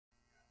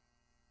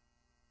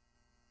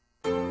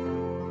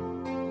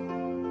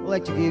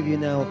like to give you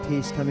now a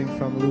piece coming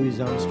from Louis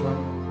Armstrong.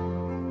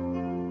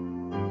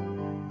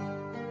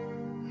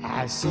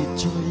 I see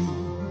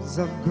trees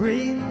of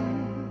green,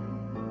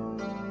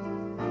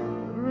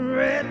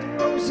 red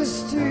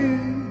roses too.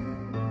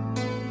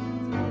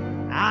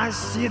 I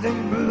see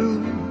them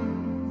bloom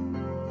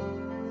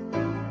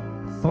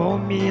for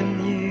me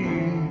and you,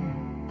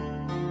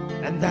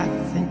 and I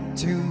think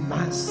to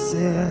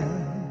myself,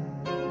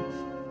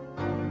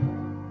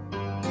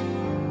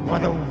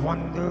 what a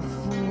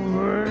wonderful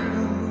world.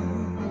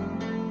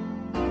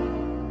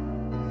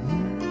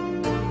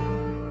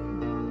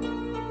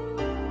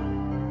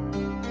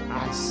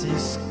 I see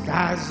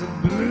skies of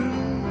blue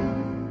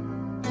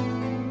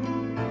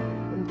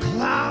and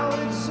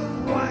clouds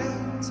of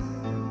white,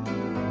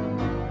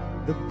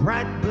 the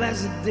bright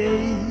blessed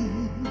day,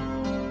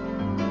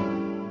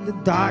 the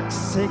dark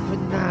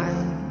sacred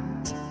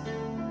night,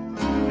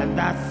 and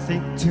I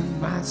think to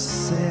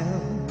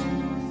myself,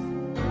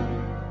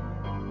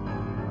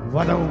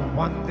 what a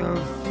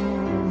wonderful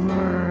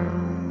world.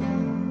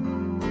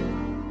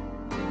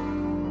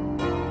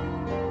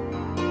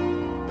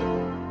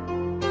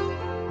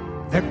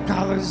 The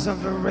colors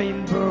of the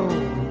rainbow,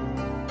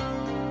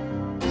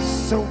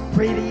 so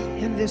pretty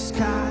in the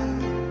sky,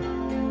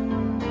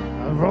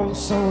 are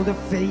also the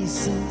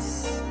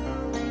faces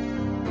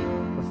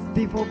of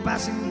people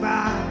passing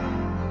by.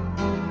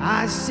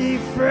 I see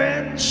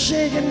friends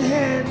shaking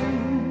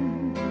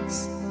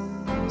hands,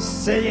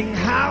 saying,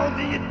 how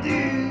do you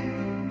do?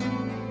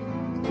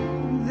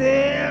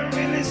 They're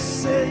really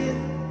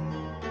saying,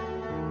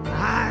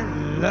 I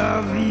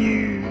love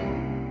you.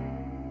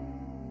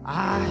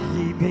 I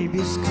hear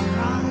babies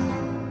cry,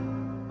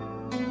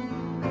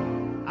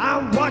 I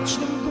watch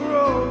them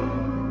grow,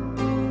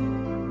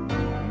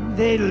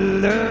 they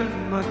learn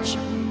much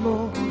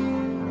more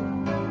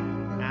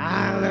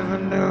I'll ever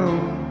know,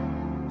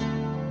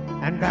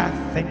 and I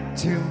think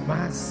to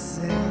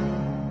myself,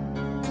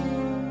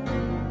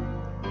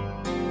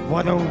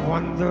 what a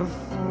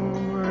wonderful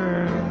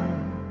world.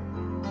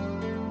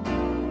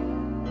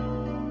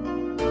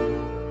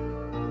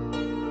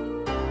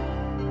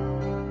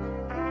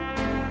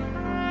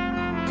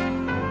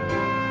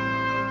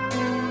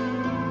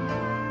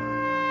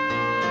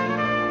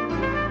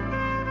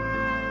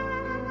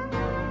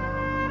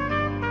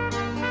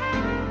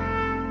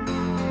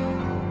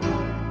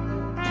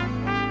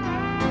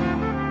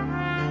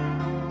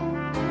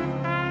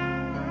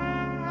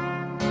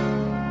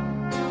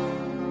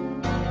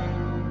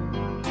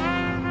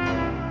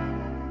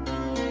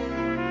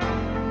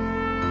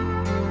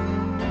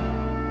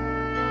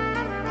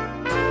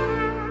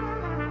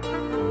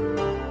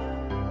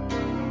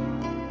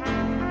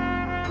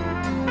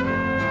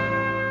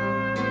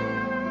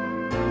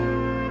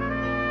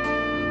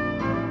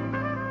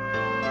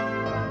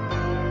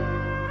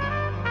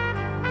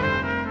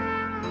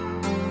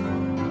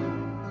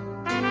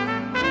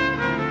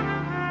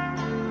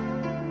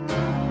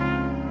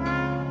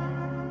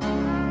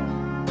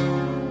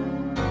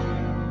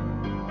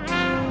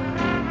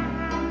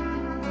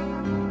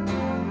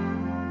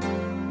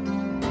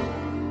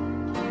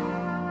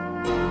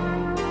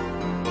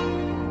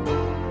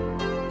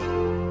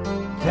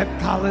 The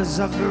colors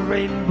of the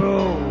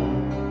rainbow,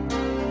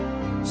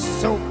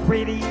 so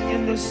pretty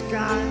in the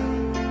sky,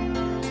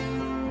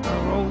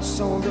 are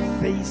also the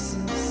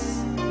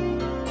faces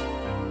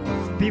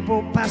of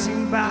people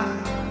passing by.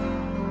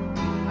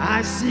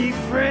 I see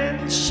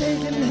friends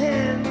shaking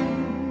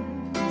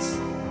hands,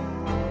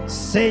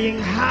 saying,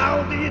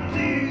 how do you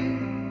do?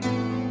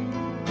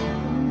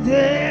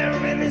 They're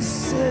really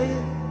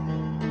saying,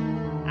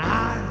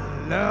 I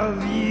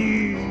love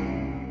you.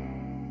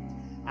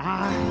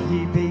 I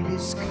hear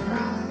babies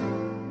cry,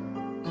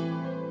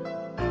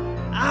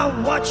 I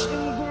watch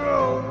them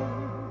grow,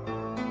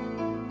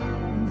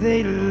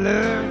 they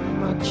learn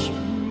much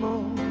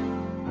more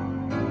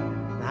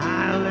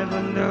I'll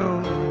ever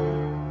know,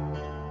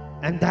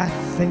 and I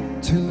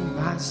think to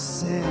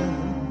myself,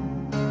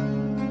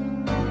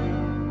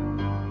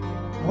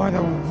 what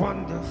a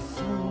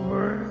wonderful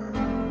world.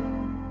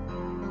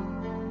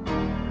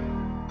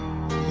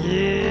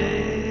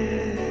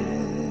 Yes,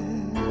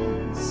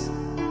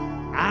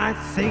 I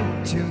think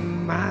to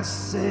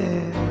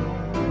myself,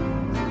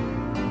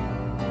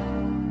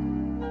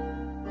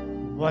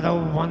 what a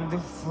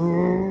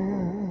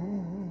wonderful